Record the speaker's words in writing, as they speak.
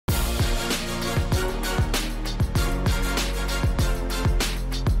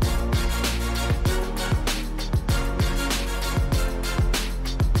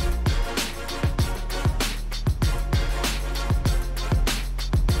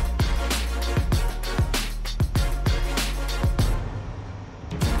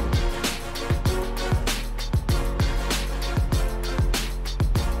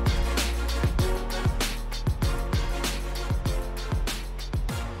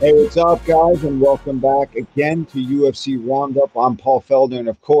Hey, what's up, guys, and welcome back again to UFC Roundup. I'm Paul Felder, and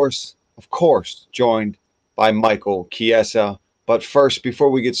of course, joined by Michael Chiesa. But first, before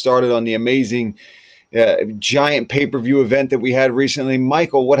we get started on the amazing giant pay-per-view event that we had recently,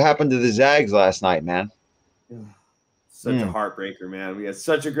 Michael, what happened to the Zags last night, man? Such a heartbreaker, man. We had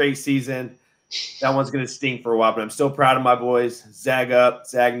such a great season. That one's going to sting for a while, but I'm still proud of my boys. Zag up,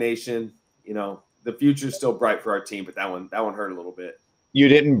 Zag Nation. You know, the future's still bright for our team, but that one hurt a little bit. You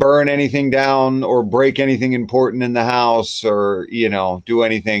didn't burn anything down or break anything important in the house or, do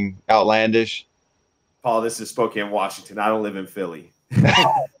anything outlandish? Paul, this is Spokane, Washington. I don't live in Philly.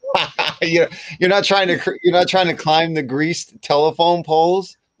 you're not trying to climb the greased telephone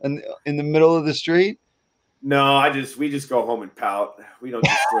poles in the middle of the street? No, we just go home and pout. We don't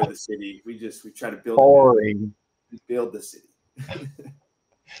destroy the city. We try to build the city.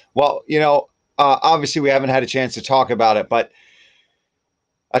 Well, obviously we haven't had a chance to talk about it, but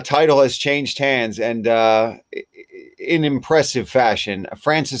a title has changed hands, and in impressive fashion.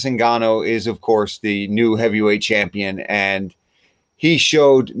 Francis Ngannou is, of course, the new heavyweight champion, and he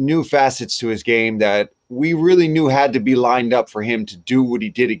showed new facets to his game that we really knew had to be lined up for him to do what he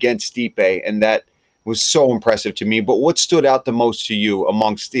did against Stipe, and that was so impressive to me. But what stood out the most to you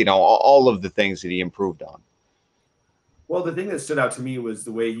amongst, all of the things that he improved on? Well, the thing that stood out to me was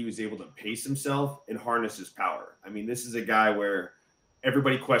the way he was able to pace himself and harness his power. I mean, this is a guy where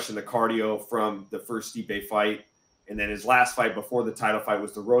everybody questioned the cardio from the first Stipe fight. And then his last fight before the title fight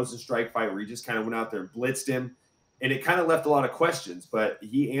was the Rosenstrike fight, where he just kind of went out there and blitzed him. And it kind of left a lot of questions, but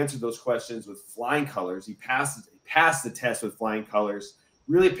he answered those questions with flying colors. He passed the test with flying colors,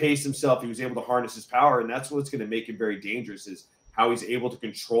 really paced himself. He was able to harness his power, and that's what's going to make him very dangerous, is how he's able to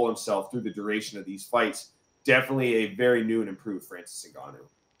control himself through the duration of these fights. Definitely a very new and improved Francis Ngannou.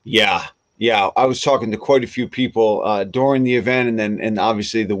 Yeah. I was talking to quite a few people during the event, and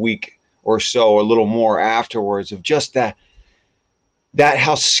obviously the week or so, a little more afterwards, of just that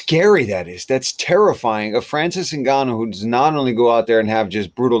how scary that is. That's terrifying. A Francis Ngannou who does not only go out there and have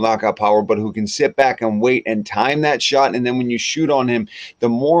just brutal knockout power, but who can sit back and wait and time that shot. And then when you shoot on him, the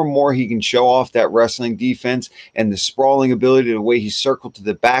more and more he can show off that wrestling defense and the sprawling ability, the way he circled to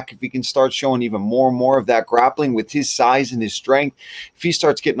the back. If he can start showing even more and more of that grappling with his size and his strength, if he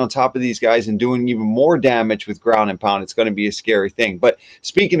starts getting on top of these guys and doing even more damage with ground and pound, it's going to be a scary thing. But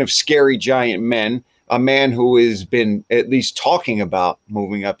speaking of scary giant men, a man who has been at least talking about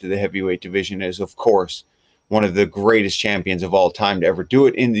moving up to the heavyweight division is, of course, one of the greatest champions of all time to ever do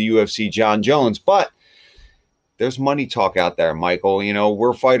it in the UFC, Jon Jones. But there's money talk out there, Michael.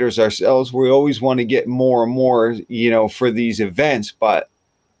 We're fighters ourselves. We always want to get more and more, for these events. But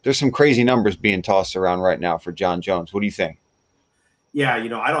there's some crazy numbers being tossed around right now for Jon Jones. What do you think? Yeah,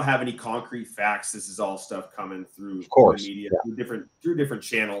 I don't have any concrete facts. This is all stuff coming through the media, through different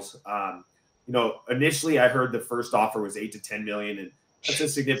channels. Initially I heard the first offer was 8 to 10 million, and that's a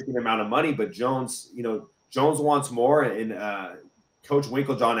significant amount of money. But Jones wants more. And Coach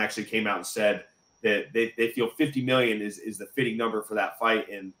Winklejohn actually came out and said that they feel 50 million is the fitting number for that fight.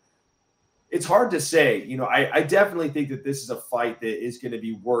 And it's hard to say. I definitely think that this is a fight that is going to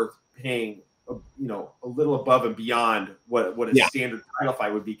be worth paying, a little above and beyond what a standard title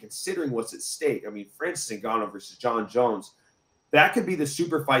fight would be, considering what's at stake. I mean, Francis Ngannou versus Jon Jones. That could be the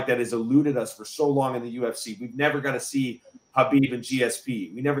super fight that has eluded us for so long in the UFC. We've never got to see Khabib and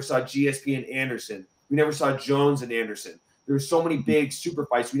GSP. We never saw GSP and Anderson. We never saw Jones and Anderson. There's so many big super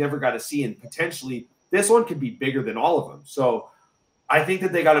fights we never got to see, and potentially this one could be bigger than all of them. So I think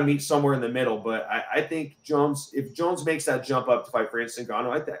that they got to meet somewhere in the middle. But I think if Jones makes that jump up to fight Francis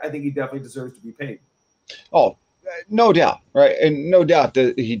Ngannou, I think he definitely deserves to be paid. Oh, no doubt, right? And no doubt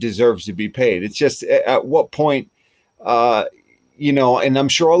that he deserves to be paid. It's just at what point and I'm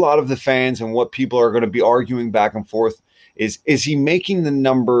sure a lot of the fans and what people are going to be arguing back and forth is he making the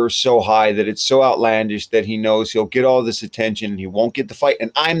number so high that it's so outlandish that he knows he'll get all this attention and he won't get the fight?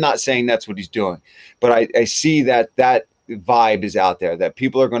 And I'm not saying that's what he's doing, but I see that vibe is out there, that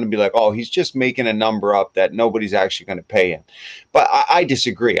people are going to be like, oh, he's just making a number up that nobody's actually going to pay him. But I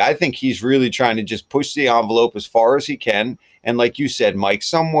disagree. I think he's really trying to just push the envelope as far as he can. And like you said, Mike,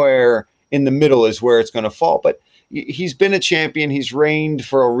 somewhere in the middle is where it's going to fall. But he's been a champion. He's reigned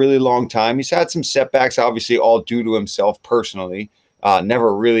for a really long time. He's had some setbacks, obviously, all due to himself personally.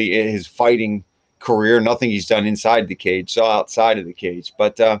 Never really in his fighting career, nothing he's done inside the cage, so outside of the cage.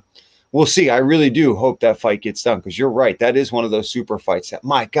 But we'll see. I really do hope that fight gets done, because you're right. That is one of those super fights that,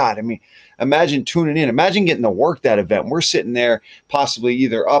 my God, I mean, imagine tuning in. Imagine getting to work that event. We're sitting there possibly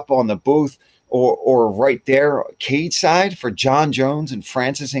either up on the booth or right there cage side for Jon Jones and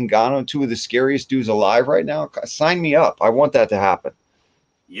Francis Ngannou, two of the scariest dudes alive right now. Sign me up. I want that to happen.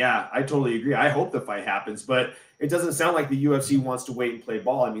 Yeah, I totally agree. I hope the fight happens, but it doesn't sound like the UFC wants to wait and play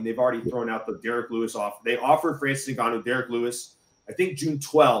ball. I mean, they've already thrown out the Derek Lewis offer. They offered Francis Ngannou Derek Lewis, I think June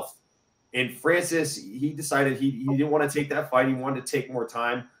 12th. And Francis, he decided he didn't want to take that fight. He wanted to take more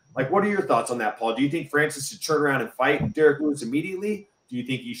time. Like, what are your thoughts on that, Paul? Do you think Francis should turn around and fight Derek Lewis immediately? Do you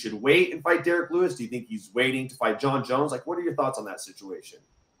think he should wait and fight Derek Lewis? Do you think he's waiting to fight John Jones? Like, what are your thoughts on that situation?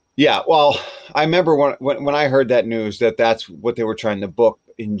 Yeah, well, I remember when I heard that news that that's what they were trying to book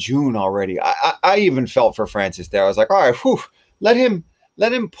in June already. I even felt for Francis there. I was like, all right, whew, let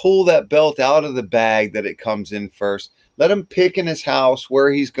him pull that belt out of the bag that it comes in first. Let him pick in his house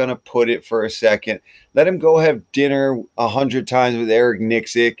where he's going to put it for a second. Let him go have dinner 100 times with Eric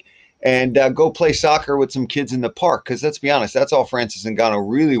Nixick and go play soccer with some kids in the park. Because let's be honest, that's all Francis Ngannou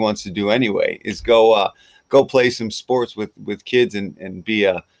really wants to do anyway, is go play some sports with kids and be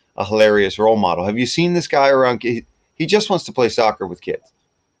a hilarious role model. Have you seen this guy around? He just wants to play soccer with kids.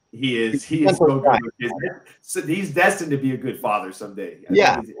 He is so good with kids. So he's destined to be a good father someday.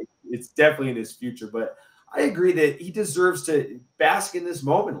 Yeah. It's definitely in his future, but I agree that he deserves to bask in this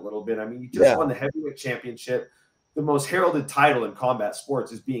moment a little bit. I mean, he just won the heavyweight championship. The most heralded title in combat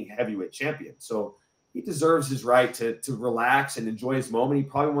sports is being heavyweight champion. So he deserves his right to relax and enjoy his moment. He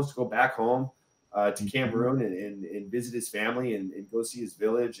probably wants to go back home to Cameroon and visit his family and go see his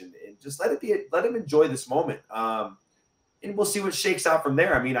village and just let him enjoy this moment. And we'll see what shakes out from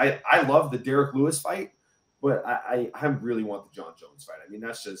there. I mean, I love the Derek Lewis fight, but I really want the John Jones fight. I mean,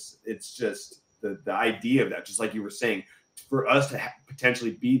 it's just the idea of that, just like you were saying, for us to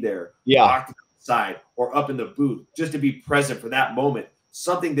potentially be there, side or up in the booth, just to be present for that moment,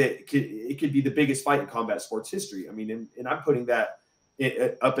 something that could be the biggest fight in combat sports history. I mean, and I'm putting that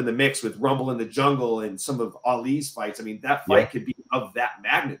up in the mix with Rumble in the Jungle and some of Ali's fights. I mean, that fight could be of that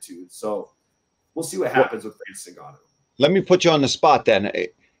magnitude. So we'll see what happens with Francis Ngannou. Let me put you on the spot then.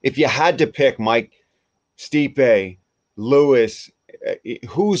 If you had to pick Mike, Stipe, Lewis,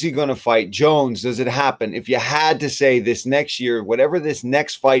 who's he going to fight? Jones, does it happen? If you had to say this next year, whatever this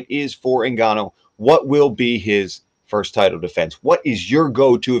next fight is for Ngannou, what will be his first title defense? What is your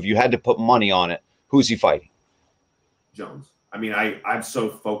go-to if you had to put money on it? Who's he fighting? Jones. I mean, I'm so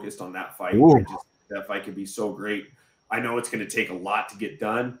focused on that fight. That fight could be so great. I know it's going to take a lot to get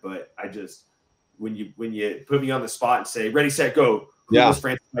done, but when you put me on the spot and say, ready, set, go, who does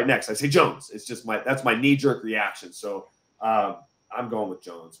Francis fight next? I say Jones. It's just that's my knee-jerk reaction. So I'm going with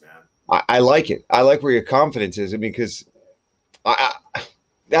Jones, man. I like it. I like where your confidence is. I mean, because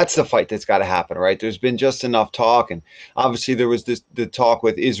that's the fight that's got to happen, right? There's been just enough talk, and obviously there was the talk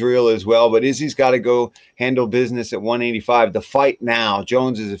with Israel as well, but Izzy's got to go handle business at 185. The fight now,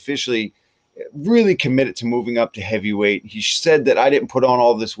 Jones is officially really committed to moving up to heavyweight. He said that I didn't put on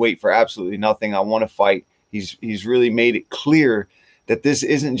all this weight for absolutely nothing. I want to fight. He's really made it clear that this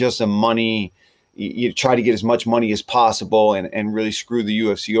isn't just a money. You try to get as much money as possible and really screw the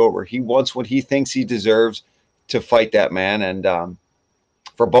UFC over. He wants what he thinks he deserves to fight that man. And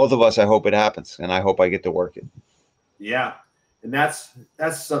for both of us, I hope it happens, and I hope I get to work it. Yeah, and that's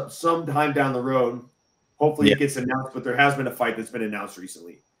some time down the road. Hopefully it gets announced, but there has been a fight that's been announced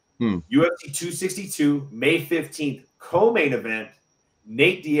recently. UFC 262, May 15th, co-main event,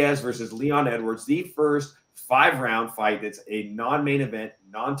 Nate Diaz versus Leon Edwards, the first 5-round fight that's a non-main event,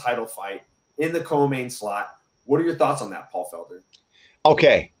 non-title fight in the co-main slot. What are your thoughts on that, Paul Felder?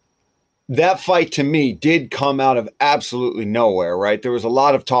 Okay. That fight to me did come out of absolutely nowhere, right? There was a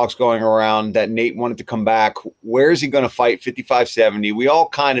lot of talks going around that Nate wanted to come back. Where is he going to fight? 55-70. We all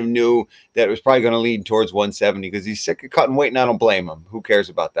kind of knew that it was probably going to lead towards 170 because he's sick of cutting weight, and I don't blame him. Who cares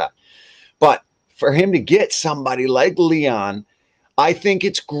about that? But for him to get somebody like Leon, I think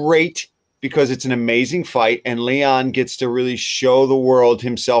it's great because it's an amazing fight, and Leon gets to really show the world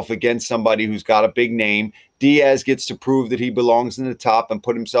himself against somebody who's got a big name. Diaz gets to prove that he belongs in the top and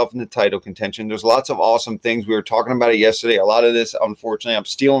put himself in the title contention. There's lots of awesome things. We were talking about it yesterday. A lot of this, unfortunately, I'm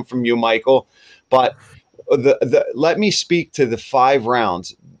stealing from you, Michael. But let me speak to the 5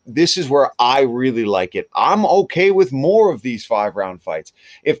 rounds. This is where I really like it. I'm okay with more of these 5-round fights.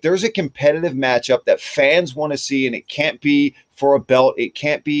 If there's a competitive matchup that fans want to see and it can't be for a belt, it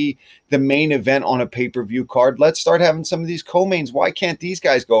can't be the main event on a pay-per-view card, let's start having some of these co-mains. Why can't these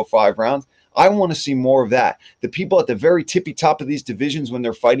guys go 5 rounds? I want to see more of that. The people at the very tippy top of these divisions, when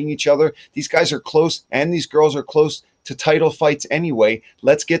they're fighting each other, these guys are close and these girls are close to title fights anyway.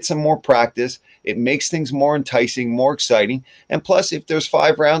 Let's get some more practice. It makes things more enticing, more exciting. And plus, if there's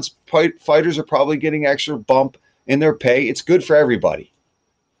 5 rounds, fighters are probably getting extra bump in their pay. It's good for everybody.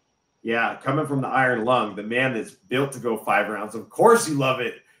 Yeah, coming from the Iron Lung, the man that's built to go 5 rounds, of course you love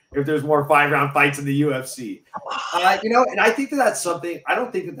it. if there's more 5-round fights in the UFC. You know, and I think that that's something. I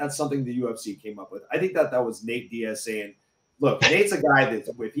don't think that that's something the UFC came up with. I think that that was Nate Diaz saying, "Look, Nate's a guy that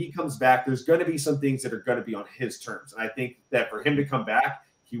if he comes back, there's going to be some things that are going to be on his terms." And I think that for him to come back,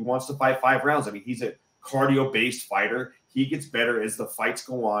 he wants to fight 5 rounds. I mean, he's a cardio-based fighter. He gets better as the fights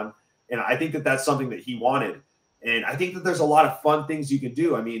go on, and I think that that's something that he wanted. And I think that there's a lot of fun things you can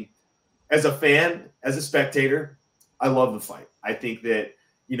do. I mean, as a fan, as a spectator, I love the fight. I think that,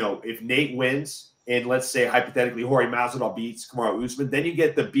 you know, if Nate wins and let's say hypothetically Jorge Masvidal beats Kamaru Usman, then you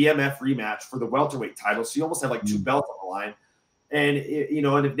get the BMF rematch for the welterweight title. So you almost have like 2 belts on the line. And, you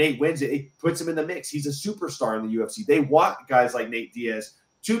know, and if Nate wins it, it puts him in the mix. He's a superstar in the UFC. They want guys like Nate Diaz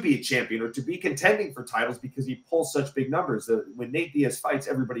to be a champion or to be contending for titles because he pulls such big numbers that when Nate Diaz fights,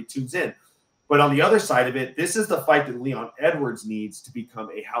 everybody tunes in. But on the other side of it, this is the fight that Leon Edwards needs to become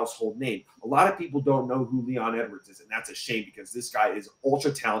a household name. A lot of people don't know who Leon Edwards is, and that's a shame because this guy is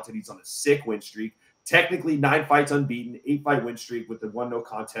ultra talented. He's on a sick win streak. Technically 9 fights unbeaten, 8-fight win streak with the 1-no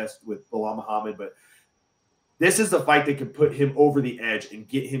contest with Bilal Muhammad. But this is the fight that can put him over the edge and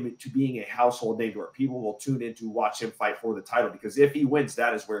get him to being a household name where people will tune in to watch him fight for the title. Because if he wins,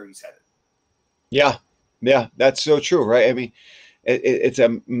 that is where he's headed. Yeah, yeah, that's so true, right? I mean, it's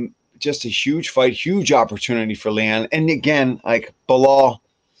just a huge fight, huge opportunity for Leon. And again, like Bilal,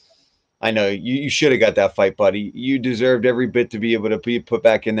 I know you should have got that fight, buddy. You deserved every bit to be able to be put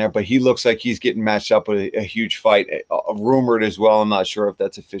back in there, but he looks like he's getting matched up with a huge fight, rumored as well. I'm not sure if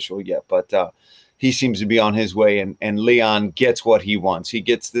that's official yet, but he seems to be on his way, and Leon gets what he wants. He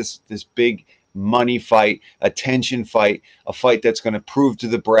gets this big money fight, attention fight, a fight that's going to prove to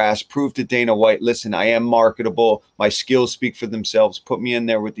the brass, prove to Dana White, listen, I am marketable. My skills speak for themselves. Put me in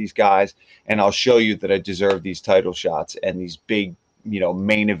there with these guys, and I'll show you that I deserve these title shots and these big, you know,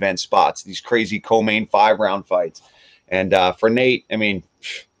 main event spots, these crazy co-main 5-round fights. And for Nate, I mean,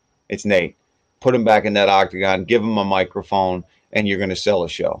 it's Nate. Put him back in that octagon, give him a microphone, and you're going to sell a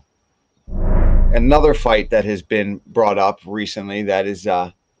show. Another fight that has been brought up recently that is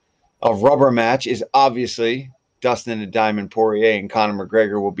a rubber match is obviously Dustin the Diamond Poirier and Conor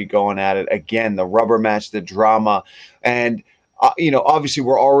McGregor will be going at it again. The rubber match, the drama. And, you know, obviously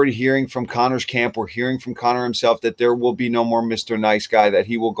we're already hearing from Conor's camp. We're hearing from Conor himself that there will be no more Mr. Nice Guy, that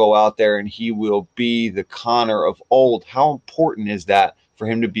he will go out there and he will be the Conor of old. How important is that for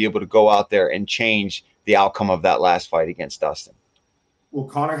him to be able to go out there and change the outcome of that last fight against Dustin? Well,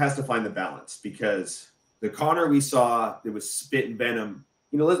 Conor has to find the balance because the Conor we saw that was spit and venom.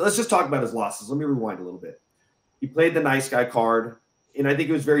 You know, let's just talk about his losses. Let me rewind a little bit. He played the nice guy card, and I think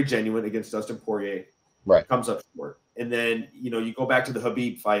it was very genuine against Dustin Poirier. Right. Comes up short. And then, you know, you go back to the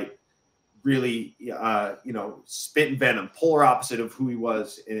Khabib fight, really, you know, spit and venom, polar opposite of who he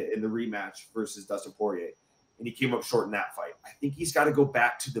was in the rematch versus Dustin Poirier. And he came up short in that fight. I think he's got to go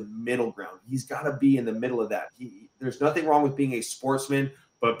back to the middle ground. He's got to be in the middle of that. There's nothing wrong with being a sportsman,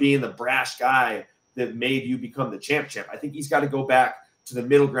 but being the brash guy that made you become the champ. I think he's got to go back to the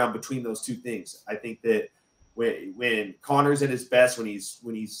middle ground between those two things. I think that when Conor's at his best, when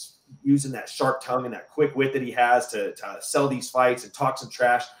he's using that sharp tongue and that quick wit that he has to sell these fights and talk some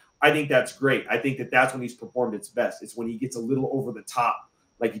trash, I think that's great. I think that that's when he's performed its best. It's when he gets a little over the top,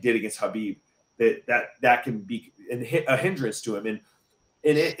 like he did against Khabib, that can be a hindrance to him. And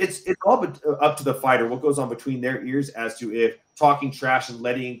it's all up to the fighter what goes on between their ears as to if talking trash and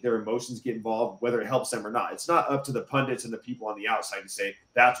letting their emotions get involved, whether it helps them or not. It's not up to the pundits and the people on the outside to say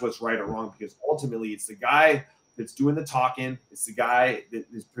that's what's right or wrong, because ultimately it's the guy that's doing the talking. It's the guy that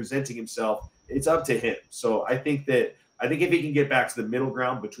is presenting himself. It's up to him. So I think if he can get back to the middle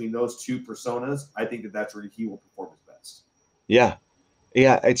ground between those two personas, I think that that's where he will perform his best. Yeah.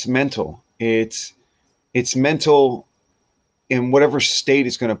 Yeah. It's mental. It's mental in whatever state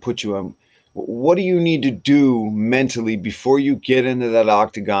it's going to put you in. What do you need to do mentally before you get into that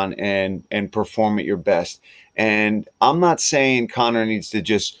octagon and perform at your best? And I'm not saying Conor needs to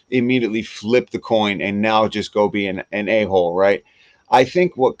just immediately flip the coin and now just go be an a-hole, right? I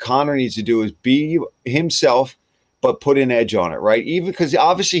think what Conor needs to do is be himself, but put an edge on it, right? Even because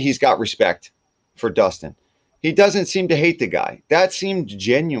obviously he's got respect for Dustin. He doesn't seem to hate the guy. That seemed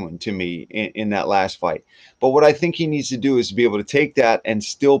genuine to me in that last fight. But what I think he needs to do is to be able to take that and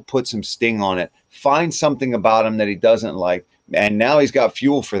still put some sting on it. Find something about him that he doesn't like. And now he's got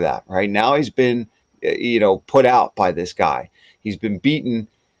fuel for that, right? Now he's been, you know, put out by this guy. He's been beaten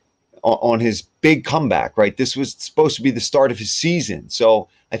on his big comeback, right? This was supposed to be the start of his season. So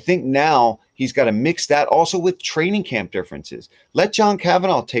I think now he's got to mix that also with training camp differences. Let John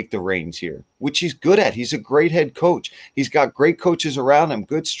Kavanaugh take the reins here, which he's good at. He's a great head coach. He's got great coaches around him,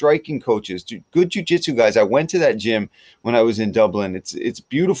 good striking coaches, good jiu-jitsu guys. I went to that gym when I was in Dublin. It's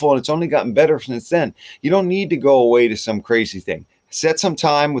beautiful, and it's only gotten better since then. You don't need to go away to some crazy thing. Set some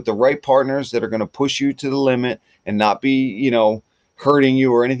time with the right partners that are going to push you to the limit and not be, hurting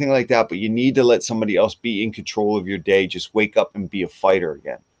you or anything like that, but you need to let somebody else be in control of your day. Just wake up and be a fighter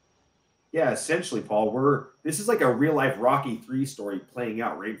again. Yeah, essentially, Paul, this is like a real life Rocky 3 story playing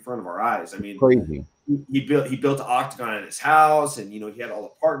out right in front of our eyes. I mean, crazy. He built an octagon at his house, and he had all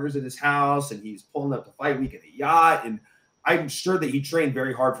the partners at his house, and he's pulling up the fight week at the yacht. And I'm sure that he trained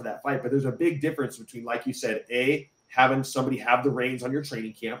very hard for that fight, but there's a big difference between, like you said, having somebody have the reins on your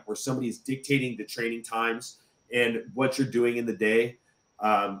training camp, where somebody is dictating the training times and what you're doing in the day.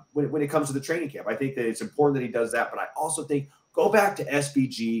 When it comes to the training camp, I think that it's important that he does that. But I also think go back to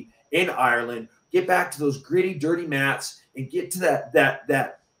SBG in Ireland, get back to those gritty, dirty mats, and get to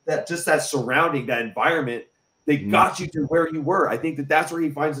that surrounding, that environment that got you to where you were. I think that that's where he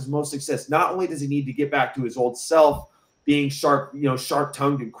finds his most success. Not only does he need to get back to his old self, being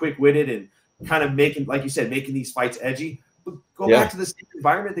sharp-tongued and quick-witted, and kind of making, like you said, making these fights edgy. But go back to the same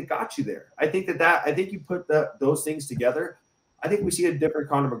environment that got you there. I think I think you put those things together. I think we see a different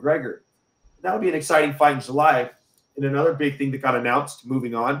Conor McGregor. That'll be an exciting fight in July. And another big thing that got announced,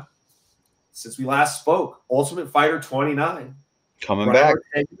 moving on, since we last spoke, Ultimate Fighter 29. Coming back.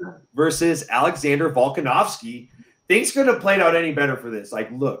 Versus Alexander Volkanovski. Things couldn't have played out any better for this. Like,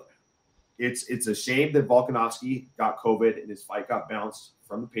 look, it's a shame that Volkanovski got COVID and his fight got bounced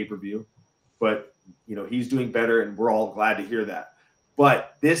from the pay-per-view. But, he's doing better, and we're all glad to hear that.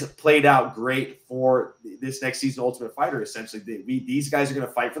 But this played out great for this next season Ultimate Fighter, essentially. These guys are going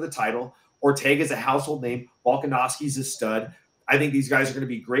to fight for the title. Ortega's a household name. Volkanovski's a stud. I think these guys are going to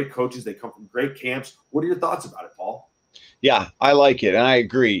be great coaches. They come from great camps. What are your thoughts about it, Paul? Yeah, I like it, and I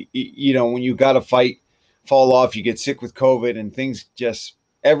agree. When you got a fight fall off, you get sick with COVID, and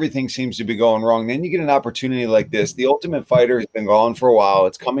everything seems to be going wrong. Then you get an opportunity like this. The Ultimate Fighter has been gone for a while.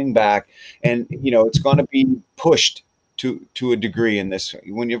 It's coming back, and it's going to be pushed to a degree in this.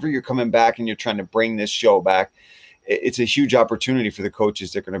 Whenever you're coming back and you're trying to bring this show back, it's a huge opportunity for the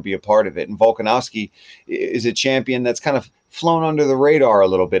coaches that are going to be a part of it. And Volkanovski is a champion that's kind of flown under the radar a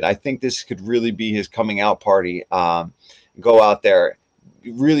little bit. I think this could really be his coming out party. Go out there,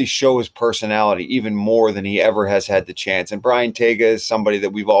 really show his personality even more than he ever has had the chance. And Brian Tega is somebody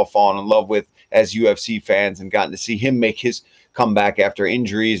that we've all fallen in love with as UFC fans and gotten to see him make his comeback after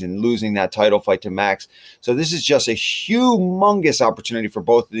injuries and losing that title fight to Max. So this is just a humongous opportunity for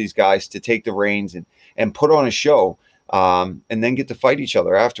both of these guys to take the reins and put on a show, and then get to fight each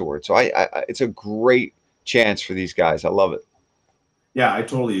other afterwards. So it's a great chance for these guys. I love it. Yeah, I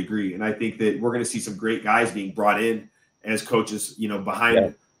totally agree. And I think that we're going to see some great guys being brought in as coaches.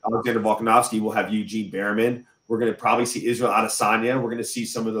 Behind Alexander Volkanovski, we'll have Eugene Behrman. We're going to probably see Israel Adesanya. We're going to see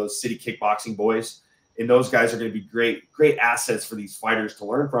some of those city kickboxing boys. And those guys are going to be great assets for these fighters to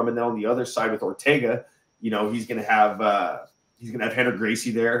learn from. And then on the other side with Ortega, he's going to have Henry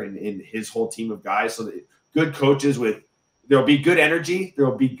Gracie there and his whole team of guys. So good coaches there'll be good energy.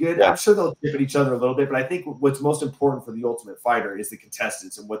 There'll be good. Yeah. I'm sure they'll tip at each other a little bit, but I think what's most important for the Ultimate Fighter is the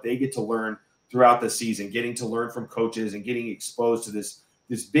contestants and what they get to learn throughout the season, getting to learn from coaches and getting exposed to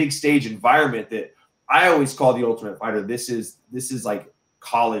this big stage environment that I always call the Ultimate Fighter. This is like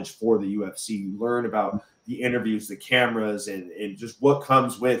college for the UFC. You learn about the interviews, the cameras, and just what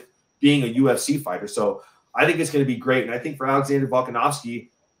comes with being a UFC fighter. So I think it's going to be great. And I think for Alexander Volkanovski,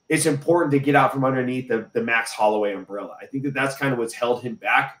 it's important to get out from underneath the Max Holloway umbrella. I think that's kind of what's held him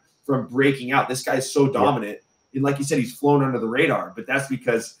back from breaking out. This guy's so dominant. And like you said, he's flown under the radar, but that's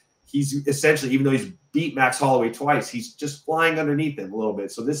because he's essentially, even though he's beat Max Holloway twice, he's just flying underneath him a little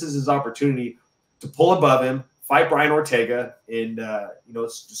bit. So this is his opportunity to pull above him, fight Brian Ortega, and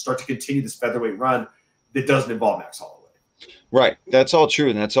start to continue this featherweight run that doesn't involve Max Holloway. Right. That's all true.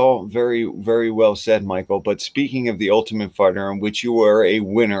 And that's all very, very well said, Michael. But speaking of the Ultimate Fighter, in which you were a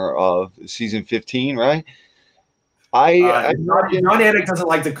winner of season 15, right? John Anik doesn't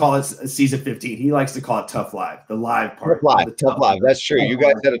like to call it season 15. He likes to call it Tough Live, the live part. Tough Live. That's true. You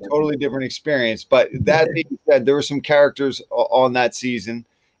guys had a totally different experience. But that being said, there were some characters on that season,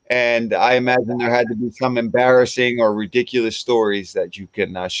 and I imagine there had to be some embarrassing or ridiculous stories that you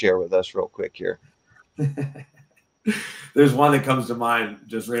can share with us real quick here. There's one that comes to mind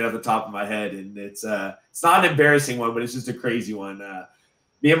just right off the top of my head, and it's not an embarrassing one, but it's just a crazy one.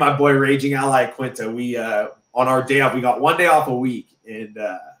 Me and my boy Raging Ally Quinta, we on our day off, we got one day off a week, and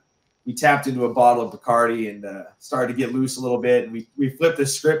we tapped into a bottle of Bacardi and started to get loose a little bit. And we flipped the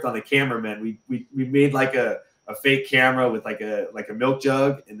script on the cameraman. We made like a fake camera with like a milk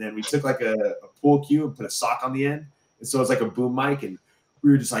jug, and then we took like a pool cue and put a sock on the end, and so it's like a boom mic, and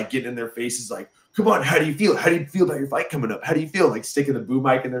we were just like getting in their faces, like, "Come on, how do you feel? How do you feel about your fight coming up? How do you feel?" Like sticking the boom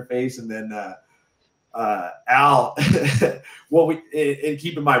mic in their face, and then Al, well, and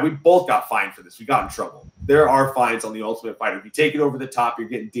keep in mind, we both got fined for this. We got in trouble. There are fines on the Ultimate Fighter. If you take it over the top, you're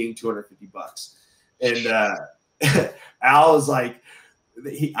getting dinged $250. And Al is like,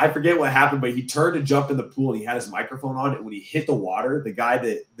 I forget what happened, but he turned to jump in the pool and he had his microphone on. And when he hit the water, the guy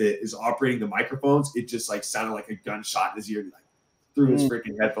that is operating the microphones, it just like sounded like a gunshot in his ear. He like threw his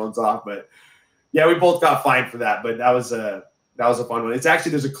freaking headphones off. But yeah, we both got fined for that. But that was a fun one. It's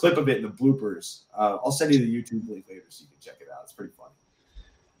actually, there's a clip of it in the bloopers. I'll send you the YouTube link later so you can check it out. It's pretty funny.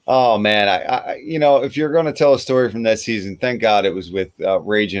 Oh man, I if you're going to tell a story from that season, thank God it was with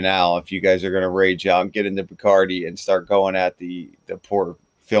Rage and Al. If you guys are going to rage out, get into Bacardi and start going at the poor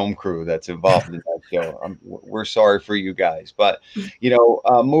film crew that's involved in that show, we're sorry for you guys. But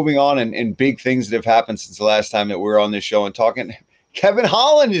moving on and big things that have happened since the last time that we were on this show and talking. Kevin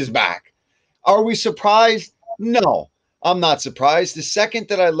Holland is back. Are we surprised? No, I'm not surprised. The second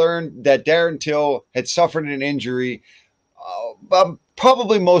that I learned that Darren Till had suffered an injury,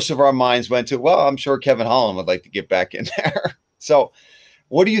 probably most of our minds went to, well, I'm sure Kevin Holland would like to get back in there. So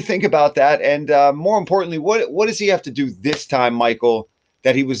what do you think about that? And more importantly, what does he have to do this time, Michael,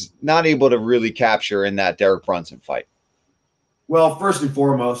 that he was not able to really capture in that Derek Brunson fight? Well, first and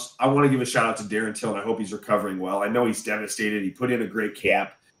foremost, I want to give a shout out to Darren Till, and I hope he's recovering well. I know he's devastated. He put in a great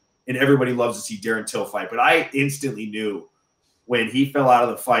camp, and everybody loves to see Darren Till fight. But I instantly knew when he fell out of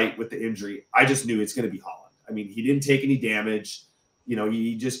the fight with the injury, I just knew it's going to be Holland. I mean, he didn't take any damage.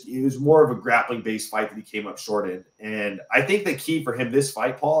 It was more of a grappling-based fight that he came up short in. And I think the key for him this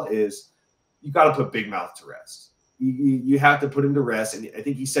fight, Paul, is you got to put Big Mouth to rest. You have to put him to rest. And I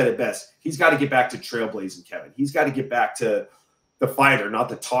think he said it best. He's got to get back to trailblazing, Kevin. He's got to get back to the fighter, not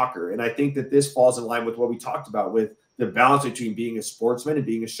the talker. And I think that this falls in line with what we talked about with the balance between being a sportsman and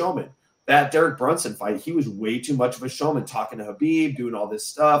being a showman. That Derek Brunson fight, he was way too much of a showman, talking to Habib, doing all this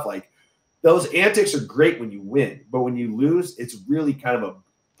stuff. Like, those antics are great when you win, but when you lose, it's really kind of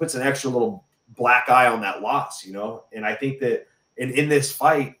puts an extra little black eye on that loss, And I think that in this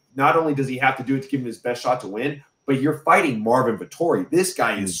fight, not only does he have to do it to give him his best shot to win, but you're fighting Marvin Vettori. This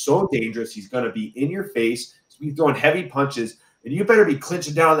guy is so dangerous. He's going to be in your face. He's going to be throwing heavy punches, and you better be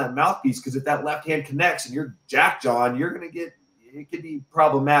clinching down on that mouthpiece, because if that left hand connects and you're jack-jawing, you're going to get – it could be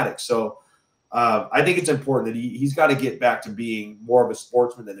problematic. So I think it's important that he's got to get back to being more of a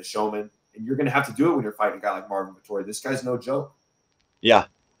sportsman than a showman. And you're going to have to do it when you're fighting a guy like Marvin Vettori. This guy's no joke. Yeah.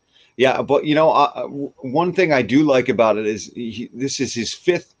 Yeah. But, one thing I do like about it is this is his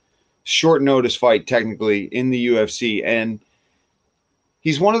 5th short notice fight, technically, in the UFC. And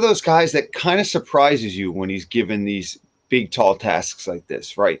he's one of those guys that kind of surprises you when he's given these big, tall tasks like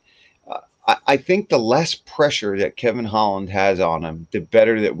this, right? I think the less pressure that Kevin Holland has on him, the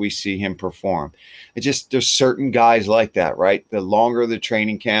better that we see him perform. There's certain guys like that, right? The longer the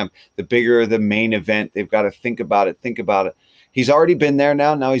training camp, the bigger the main event. They've got to think about it. He's already been there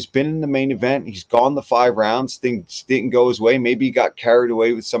now. Now he's been in the main event. He's gone the 5 rounds. Things didn't go his way. Maybe he got carried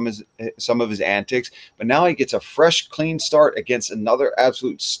away with some of his antics. But now he gets a fresh, clean start against another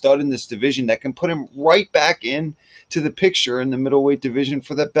absolute stud in this division that can put him right back in to the picture in the middleweight division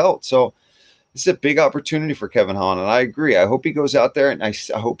for that belt. So this is a big opportunity for Kevin Holland, and I agree. I hope he goes out there, and I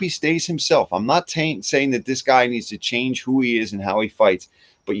hope he stays himself. I'm not saying that this guy needs to change who he is and how he fights,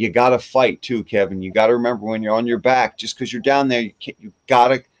 but you got to fight too, Kevin. You got to remember when you're on your back, just because you're down there, you got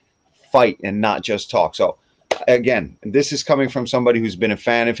to fight and not just talk. So, again, this is coming from somebody who's been a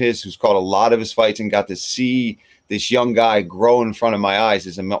fan of his, who's caught a lot of his fights and got to see this young guy grow in front of my eyes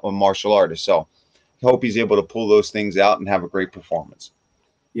as a martial artist. So I hope he's able to pull those things out and have a great performance.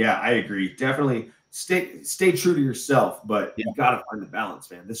 Yeah, I agree. Definitely stay true to yourself, but you got to find the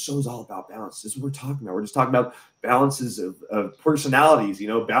balance, man. This show's all about balance. This is what we're talking about. We're just talking about balances of personalities,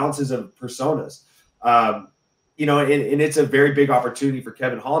 balances of personas. And it's a very big opportunity for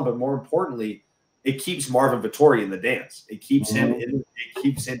Kevin Holland, but more importantly, it keeps Marvin Vettori in the dance. It keeps him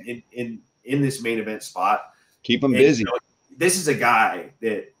in this main event spot. Keep him busy. This is a guy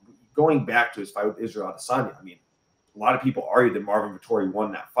that, going back to his fight with Israel Adesanya, I mean, a lot of people argue that Marvin Vettori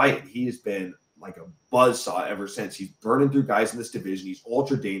won that fight. He has been like a buzzsaw ever since. He's burning through guys in this division. He's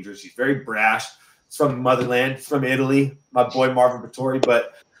ultra dangerous. He's very brash. He's from the motherland. He's from Italy, my boy Marvin Vettori.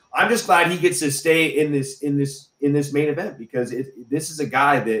 But I'm just glad he gets to stay in this main event, because this is a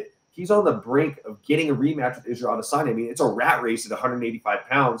guy that he's on the brink of getting a rematch with Israel Adesanya. I mean, it's a rat race at 185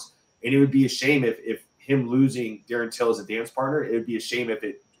 pounds. And it would be a shame if him losing Darren Till as a dance partner, it would be a shame if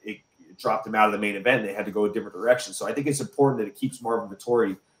it dropped him out of the main event and they had to go a different direction. So I think it's important that it keeps Marvin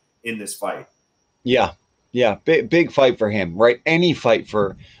Vettori in this fight. Yeah. Yeah. Big fight for him, right? Any fight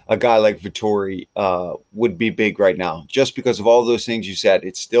for a guy like Vettori would be big right now, just because of all those things you said.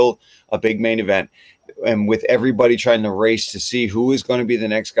 It's still a big main event. And with everybody trying to race to see who is going to be the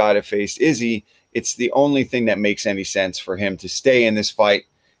next guy to face Izzy, it's the only thing that makes any sense for him to stay in this fight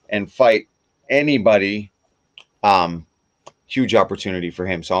and fight anybody. Huge opportunity for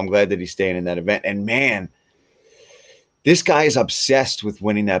him. So I'm glad that he's staying in that event. And man, this guy is obsessed with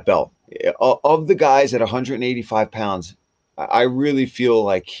winning that belt. Of the guys at 185 pounds, I really feel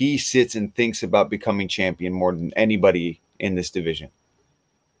like he sits and thinks about becoming champion more than anybody in this division.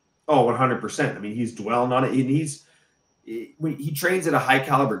 Oh, 100%. I mean, he's dwelling on it. And when he trains at a high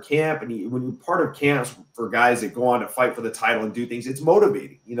caliber camp, and when you're part of camps for guys that go on to fight for the title and do things, it's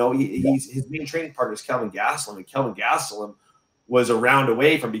motivating. You know, his main training partner is Kelvin Gastelum, and Kelvin Gastelum was a round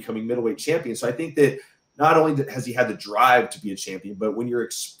away from becoming middleweight champion. So I think that not only has he had the drive to be a champion, but when you're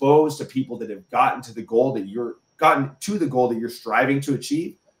exposed to people that have gotten to the goal that you're striving to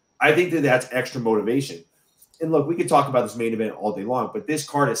achieve, I think that that's extra motivation. And look, we could talk about this main event all day long, but this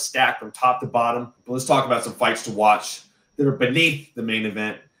card is stacked from top to bottom. But let's talk about some fights to watch that are beneath the main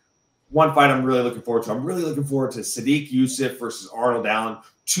event. One fight I'm really looking forward to. I'm really looking forward to Sadiq Youssef versus Arnold Allen.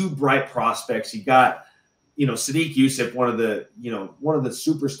 Two bright prospects. You got, Sadiq Youssef, one of the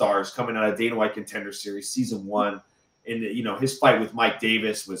superstars coming out of Dana White Contender Series season 1, and his fight with Mike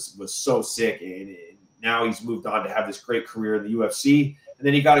Davis was so sick, and now he's moved on to have this great career in the UFC. And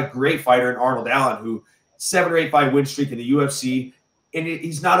then he got a great fighter in Arnold Allen, who 7 or 8 fight win streak in the UFC, and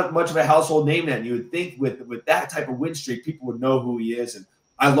he's not much of a household name then. You would think with that type of win streak, people would know who he is. And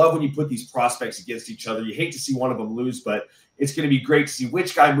I love when you put these prospects against each other. You hate to see one of them lose, but it's going to be great to see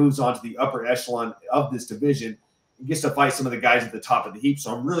which guy moves on to the upper echelon of this division and gets to fight some of the guys at the top of the heap.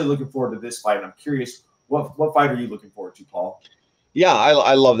 So I'm really looking forward to this fight. And I'm curious, what fight are you looking forward to, Paul? Yeah,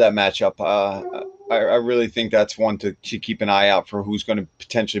 I love that matchup. I really think that's one to keep an eye out for, who's going to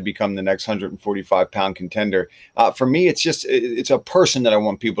potentially become the next 145-pound contender. For me, it's a person that I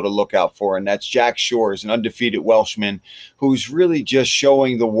want people to look out for, and that's Jack Shores, an undefeated Welshman who's really just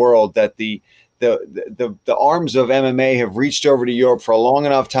showing the world that the arms of MMA have reached over to Europe for a long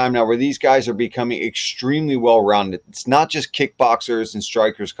enough time now, where these guys are becoming extremely well-rounded. It's not just kickboxers and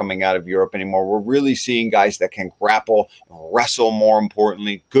strikers coming out of Europe anymore. We're really seeing guys that can grapple, wrestle, more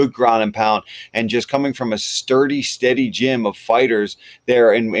importantly, good ground and pound, and just coming from a sturdy, steady gym of fighters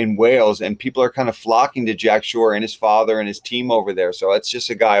there in Wales. And people are kind of flocking to Jack Shore and his father and his team over there. So that's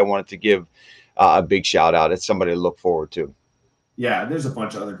just a guy I wanted to give a big shout out. It's somebody to look forward to. Yeah, there's a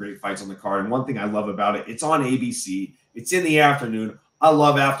bunch of other great fights on the card. And one thing I love about it, it's on ABC. It's in the afternoon. I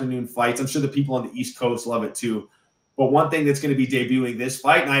love afternoon fights. I'm sure the people on the East Coast love it too. But one thing that's going to be debuting this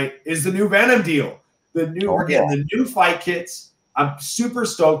fight night is the new Venom deal. We're getting the new fight kits. I'm super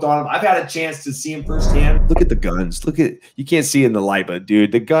stoked on them. I've had a chance to see them firsthand. Look at the guns. You can't see in the light, but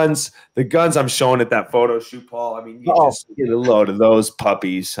dude, the guns I'm showing at that photo shoot, Paul. I mean, you just get a load of those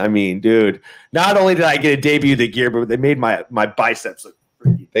puppies. I mean, dude, not only did I get to debut the gear, but they made my biceps look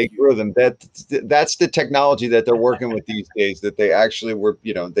freaky. They grew them. That's the technology that they're working with these days, that they actually were,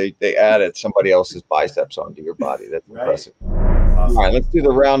 they added somebody else's biceps onto your body. That's impressive. Awesome. All right, let's do the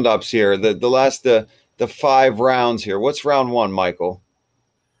roundups here. The 5 rounds here. What's round 1, Michael?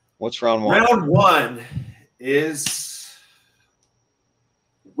 What's round 1? Round 1 is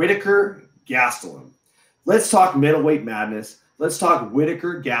Whittaker Gastelum. Let's talk middleweight madness. Let's talk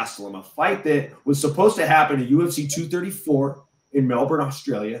Whittaker Gastelum, a fight that was supposed to happen at UFC 234 in Melbourne,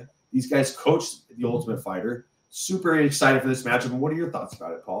 Australia. These guys coached the Ultimate Fighter. Super excited for this matchup. And what are your thoughts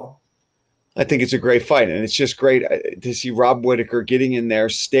about it, Paul? I think it's a great fight, and it's just great to see Rob Whittaker getting in there,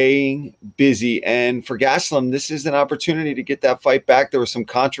 staying busy. And for Gastelum, this is an opportunity to get that fight back. There was some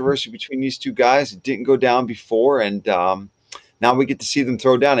controversy between these two guys. It didn't go down before, and now we get to see them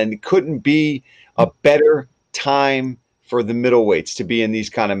throw down. And it couldn't be a better time for the middleweights to be in these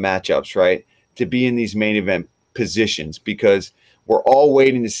kind of matchups, right? To be in these main event positions, because we're all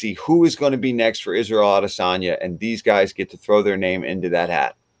waiting to see who is going to be next for Israel Adesanya, and these guys get to throw their name into that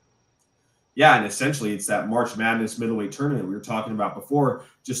hat. Yeah, and essentially it's that March Madness middleweight tournament we were talking about before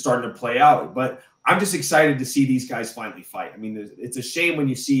just starting to play out. But I'm just excited to see these guys finally fight. I mean, it's a shame when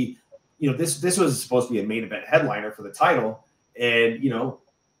you see, this was supposed to be a main event headliner for the title, and,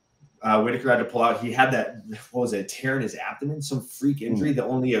 Whittaker had to pull out. He had that, tear in his abdomen, some freak injury that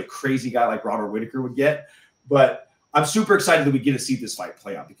only a crazy guy like Robert Whittaker would get. But I'm super excited that we get to see this fight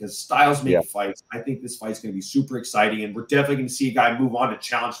play out because styles make fights. I think this fight's going to be super exciting, and we're definitely going to see a guy move on to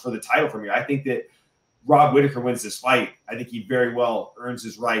challenge for the title from here. I think that Rob Whittaker wins this fight. I think he very well earns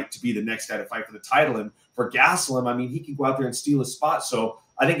his right to be the next guy to fight for the title. And for Gastelum, I mean, he could go out there and steal his spot. So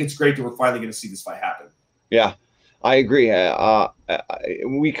I think it's great that we're finally going to see this fight happen. Yeah, I agree.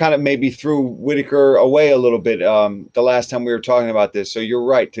 We kind of maybe threw Whittaker away a little bit the last time we were talking about this. So you're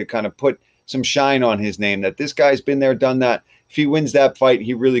right to kind of put some shine on his name, that this guy's been there, done that. If he wins that fight,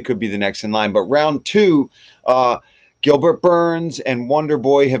 he really could be the next in line. But round 2, Gilbert Burns and Wonder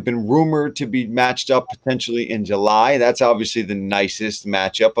Boy have been rumored to be matched up potentially in July. That's obviously the nicest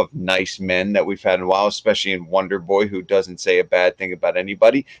matchup of nice men that we've had in a while, especially in Wonder Boy, who doesn't say a bad thing about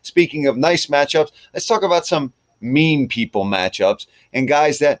anybody. Speaking of nice matchups, let's talk about some mean people matchups and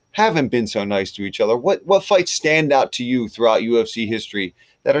guys that haven't been so nice to each other. What fights stand out to you throughout UFC history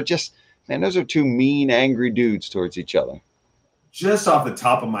that are just, man, those are two mean, angry dudes towards each other? Just off the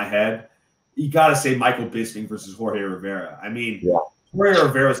top of my head, you got to say Michael Bisping versus Jorge Rivera. I mean, Jorge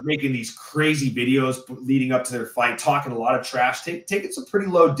Rivera is making these crazy videos leading up to their fight, talking a lot of trash, taking some pretty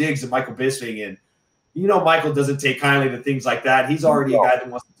low digs at Michael Bisping. And, you know, Michael doesn't take kindly to things like that. He's already a guy that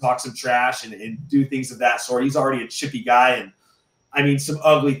wants to talk some trash and do things of that sort. He's already a chippy guy. And, I mean, some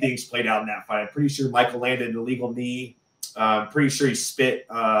ugly things played out in that fight. I'm pretty sure Michael landed an illegal knee. I'm pretty sure he spit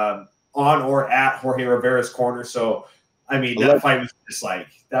on or at Jorge Rivera's corner. So, I mean, that fight was just like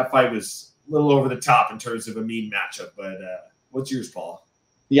 – that fight was – a little over the top in terms of a mean matchup, but what's yours, Paul?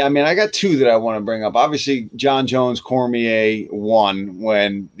 Yeah, I mean, I got 2 that I want to bring up. Obviously, John Jones Cormier won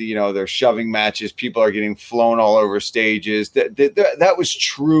when, you know, they're shoving matches. People are getting flown all over stages. That was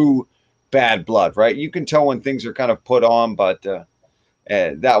true bad blood, right? You can tell when things are kind of put on, but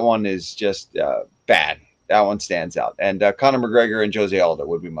that one is just bad. That one stands out. And Conor McGregor and Jose Aldo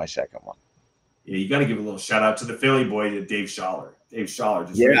would be my second one. Yeah, you got to give a little shout out to the Philly boy, to Dave Schaller. Dave Schaller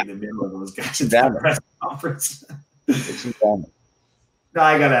just right in the middle of those guys at that press conference. Now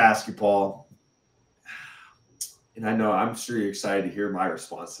I got to ask you, Paul, and I know I'm sure you're excited to hear my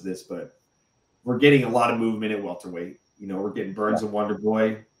response to this, but we're getting a lot of movement at welterweight. You know, we're getting Burns and Wonder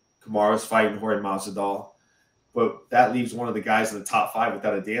Boy. Kamaru's fighting Jorge Masvidal, but that leaves one of the guys in the top 5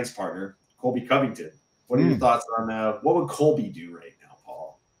 without a dance partner, Colby Covington. What are your thoughts on what would Colby do right now,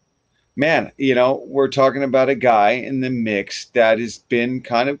 Paul? Man, you know, we're talking about a guy in the mix that has been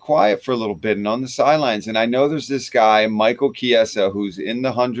kind of quiet for a little bit and on the sidelines. And I know there's this guy, Michael Chiesa, who's in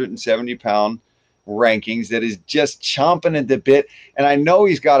the 170-pound rankings that is just chomping at the bit. And I know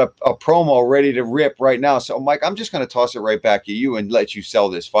he's got a promo ready to rip right now. So, Mike, I'm just going to toss it right back at you and let you sell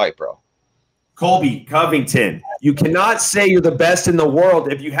this fight, bro. Colby Covington, you cannot say you're the best in the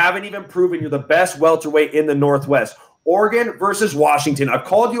world if you haven't even proven you're the best welterweight in the Northwest. Oregon versus Washington. I've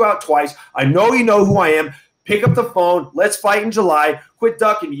called you out twice. I know you know who I am. Pick up the phone. Let's fight in July. Quit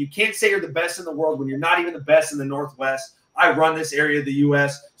ducking me. You can't say you're the best in the world when you're not even the best in the Northwest. I run this area of the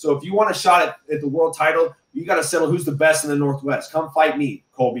U.S. So if you want a shot at the world title, you got to settle who's the best in the Northwest. Come fight me,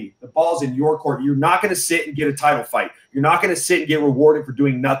 Colby. The ball's in your court. You're not going to sit and get a title fight. You're not going to sit and get rewarded for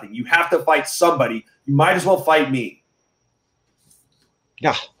doing nothing. You have to fight somebody. You might as well fight me.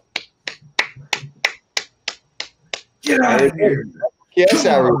 Yeah. Get out of here. Yes,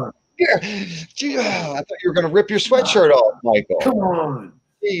 I thought you were going to rip your sweatshirt off, Michael. Come on.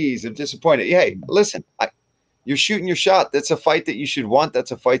 Jeez, I'm disappointed. Hey, listen, you're shooting your shot. That's a fight that you should want. That's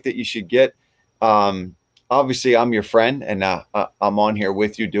a fight that you should get. Obviously, I'm your friend, and I'm on here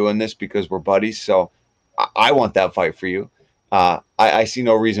with you doing this because we're buddies. So I want that fight for you. I see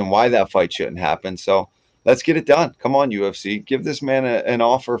no reason why that fight shouldn't happen. So let's get it done. Come on, UFC. Give this man an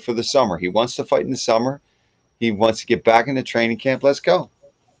offer for the summer. He wants to fight in the summer. He wants to get back into training camp. Let's go.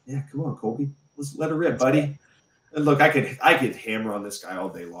 Yeah, come on, Colby. Let's let it rip, buddy. And look, I could hammer on this guy all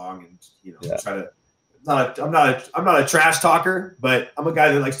day long, and try to. I'm not a trash talker, but I'm a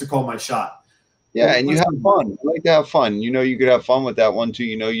guy that likes to call my shot. Yeah, and you have fun. I like to have fun. You know, you could have fun with that one too.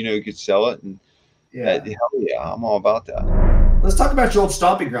 You know, you could sell it, and hell yeah, I'm all about that. Let's talk about your old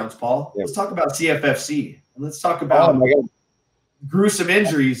stomping grounds, Paul. Yeah. Let's talk about CFFC, and let's talk about gruesome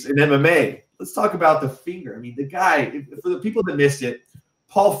injuries in MMA. Let's talk about the finger. I mean, the guy, for the people that missed it,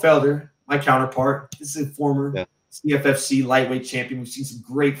 Paul Felder, my counterpart. This is a former CFFC lightweight champion. We've seen some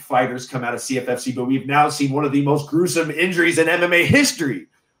great fighters come out of CFFC, but we've now seen one of the most gruesome injuries in MMA history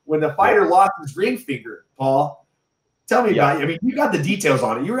when the fighter lost his ring finger. Paul, tell me about it. I mean, you got the details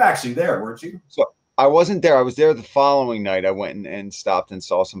on it. You were actually there, weren't you? So I wasn't there. I was there the following night. I went and stopped and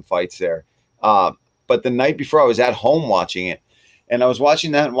saw some fights there. But the night before, I was at home watching it. And I was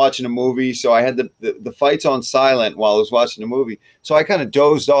watching that and watching a movie. So I had the fights on silent while I was watching the movie. So I kind of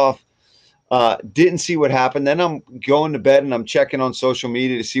dozed off Didn't see what happened. Then I'm going to bed and I'm checking on social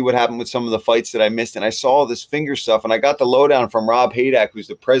media to see what happened with some of the fights that I missed. And I saw this finger stuff, and I got the lowdown from Rob Hadak, who's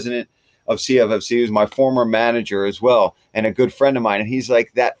the president of CFFC, who's my former manager as well, and a good friend of mine. And he's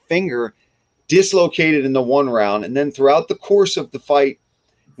like, that finger dislocated in the one round. And then throughout the course of the fight,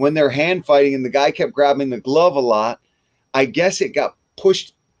 when they're hand fighting and the guy kept grabbing the glove a lot, I guess it got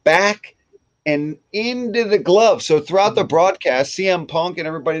pushed back and into the glove. So throughout the broadcast, CM Punk and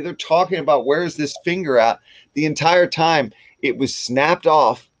everybody, they're talking about where's this finger at. The entire time it was snapped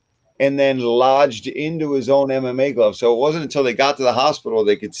off and then lodged into his own MMA glove. So it wasn't until they got to the hospital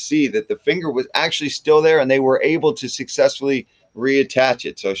they could see that the finger was actually still there, and they were able to successfully reattach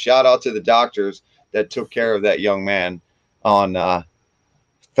it. So shout out to the doctors that took care of that young man on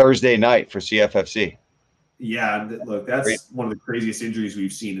Thursday night for CFFC. Yeah, look, that's one of the craziest injuries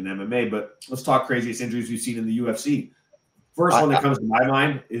we've seen in MMA, but let's talk craziest injuries we've seen in the UFC. First one that comes to my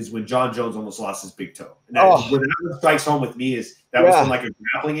mind is when John Jones almost lost his big toe. And where that strikes home with me is that was from like a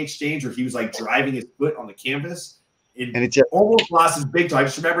grappling exchange where he was like driving his foot on the canvas and it just almost lost his big toe. I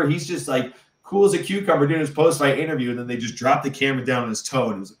just remember he's just like cool as a cucumber doing his post-fight interview, and then they just dropped the camera down on his toe,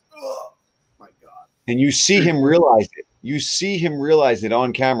 and it was like, oh my God. And you see him realize it. You see him realize it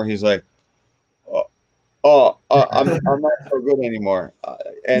on camera. He's like, I'm not so good anymore.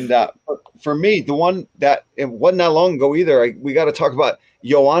 For me, the one that it wasn't that long ago either, we got to talk about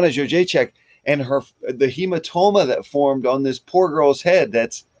Joanna Jędrzejczyk and the hematoma that formed on this poor girl's head.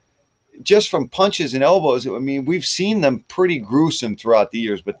 That's just from punches and elbows. I mean, we've seen them pretty gruesome throughout the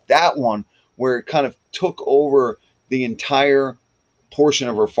years, but that one where it kind of took over the entire portion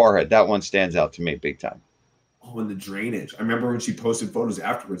of her forehead, that one stands out to me big time. Oh, and the drainage. I remember when she posted photos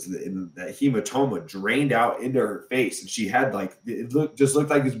afterwards, that hematoma drained out into her face, and she had like, it looked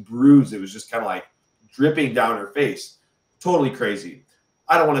like this bruise. It was just kind of like dripping down her face. Totally crazy.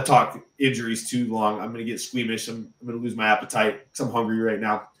 I don't want to talk injuries too long. I'm going to get squeamish. I'm going to lose my appetite because I'm hungry right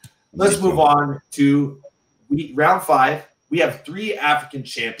now. Let's move on to round 5. We have 3 African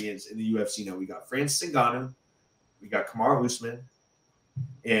champions in the UFC now. We got Francis Ngannou, we got Kamaru Usman,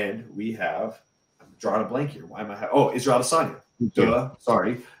 and we have, drawing a blank here. Why am I? Israel Adesanya. Duh.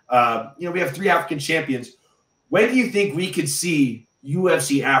 Sorry. We have 3 African champions. When do you think we could see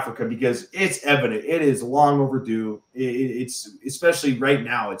UFC Africa? Because it's evident. It is long overdue. It's especially right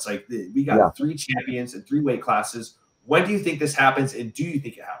now. It's like we got 3 champions in 3 weight classes. When do you think this happens? And do you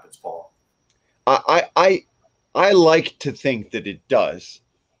think it happens, Paul? I like to think that it does,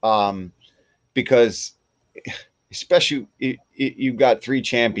 because especially you've got 3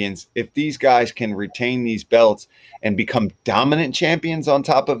 champions. If these guys can retain these belts and become dominant champions on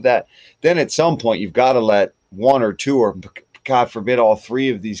top of that, then at some point you've got to let 1 or 2, or God forbid all 3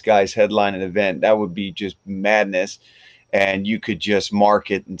 of these guys headline an event. That would be just madness. And you could just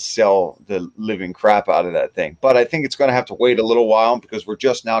market and sell the living crap out of that thing. But I think it's going to have to wait a little while because we're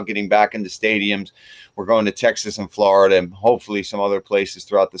just now getting back into stadiums. We're going to Texas and Florida and hopefully some other places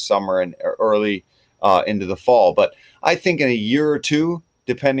throughout the summer and early into the fall. But I think in a year or 2,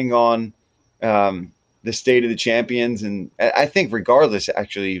 depending on the state of the champions, and I think regardless,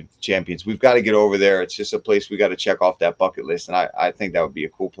 actually, champions, we've got to get over there. It's just a place we got to check off that bucket list. And I think that would be a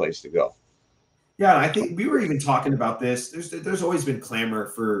cool place to go. Yeah, I think we were even talking about this. There's always been clamor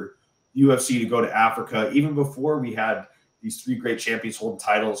for UFC to go to Africa, even before we had these 3 great champions holding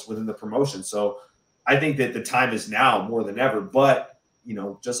titles within the promotion. So I think that the time is now more than ever. But,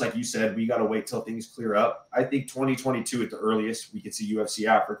 just like you said, we got to wait till things clear up. I think 2022 at the earliest, we could see UFC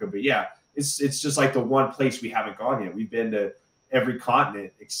Africa. But, yeah, it's just like the one place we haven't gone yet. We've been to every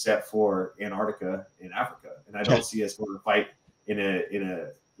continent except for Antarctica and Africa. And I don't see us going to fight in a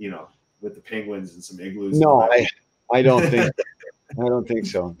with the penguins and some igloos. No, I don't think I don't think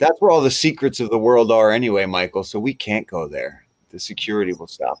so. That's where all the secrets of the world are anyway, Michael. So we can't go there. The security will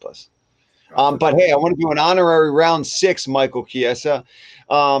stop us. But hey, I want to do an honorary round 6, Michael Chiesa.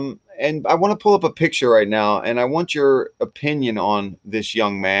 And I want to pull up a picture right now, and I want your opinion on this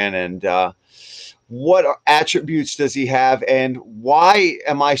young man and what attributes does he have, and why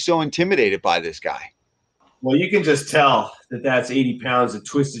am I so intimidated by this guy? Well, you can just tell that that's 80 pounds of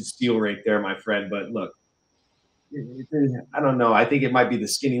twisted steel right there, my friend. But look, I don't know. I think it might be the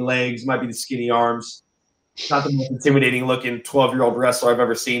skinny legs, might be the skinny arms. Not the most intimidating looking 12-year-old wrestler I've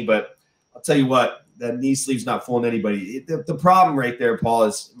ever seen, but I'll tell you what, that knee sleeve's not fooling anybody. The problem right there, Paul,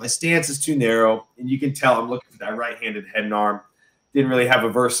 is my stance is too narrow, and you can tell I'm looking for that right-handed head and arm. Didn't really have a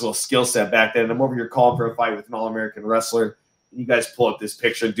versatile skill set back then. I'm over here calling for a fight with an all-American wrestler. You guys pull up this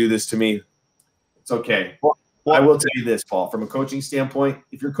picture and do this to me. It's okay. Well, I will tell you this, Paul, from a coaching standpoint,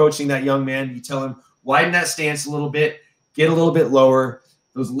 if you're coaching that young man, you tell him, widen that stance a little bit, get a little bit lower,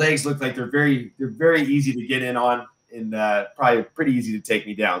 those legs look like they're very easy to get in on, and probably pretty easy to take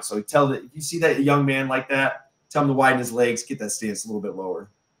me down. So if you see that young man like that, tell him to widen his legs, get that stance a little bit lower.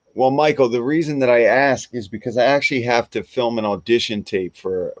 Well, Michael, the reason that I ask is because I actually have to film an audition tape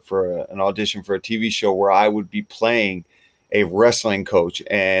for an audition for a TV show where I would be playing a wrestling coach.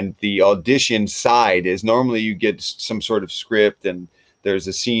 And the audition side is normally you get some sort of script and there's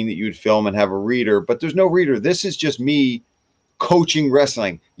a scene that you would film and have a reader, but there's no reader. This is just me coaching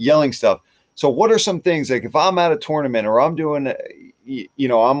wrestling, yelling stuff. So what are some things, like if I'm at a tournament or I'm doing, you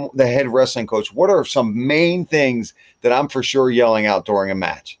know, I'm the head wrestling coach, what are some main things that I'm for sure yelling out during a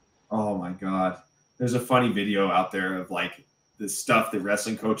match? Oh my God. There's a funny video out there of like the stuff that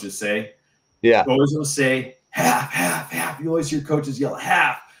wrestling coaches say. Yeah. Always will say half, half, half. You always hear coaches yell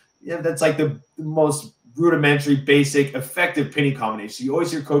half. Yeah, that's like the most rudimentary, basic, effective pinning combination. You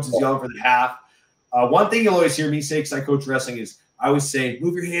always hear coaches yelling for the half. One thing you'll always hear me say, because I coach wrestling, is I always say,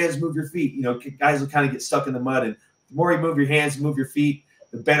 move your hands, move your feet. You know, guys will kind of get stuck in the mud. And the more you move your hands, move your feet,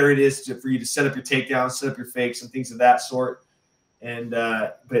 the better it is for you to set up your takedowns, set up your fakes, and things of that sort. And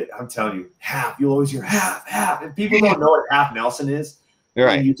but I'm telling you, half. You'll always hear half, half. And people don't know what half Nelson is.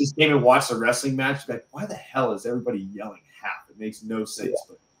 Right. And you just came and watched the wrestling match. Like, why the hell is everybody yelling half? It makes no sense. Yeah.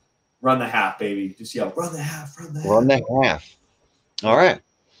 But run the half, baby. Just yell, run the half, run the half. Run the half. All right.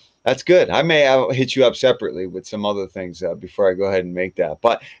 That's good. I may hit you up separately with some other things before I go ahead and make that.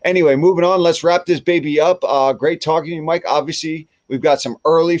 But anyway, moving on. Let's wrap this baby up. Great talking to you, Mike. Obviously, we've got some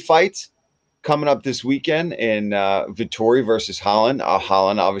early fights coming up this weekend in Vettori versus Holland.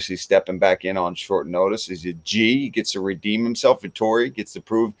 Holland obviously stepping back in on short notice. He's a G. He gets to redeem himself. Vettori gets to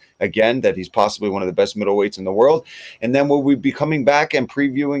prove again that he's possibly one of the best middleweights in the world. And then we'll be coming back and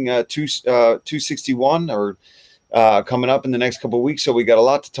previewing 261 or coming up in the next couple of weeks. So we got a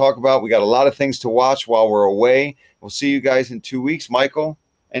lot to talk about. We got a lot of things to watch while we're away. We'll see you guys in 2 weeks. Michael,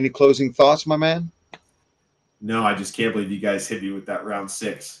 any closing thoughts, my man? No, I just can't believe you guys hit me with that round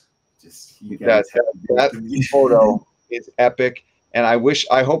 6. Just you guys that photo is epic, and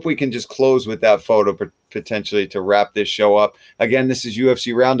I hope we can just close with that photo potentially to wrap this show up. Again, this is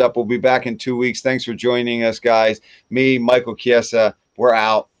UFC Roundup. We'll be back in 2 weeks. Thanks for joining us, guys. Me, Michael Chiesa, we're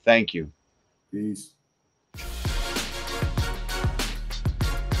out. Thank you. Peace.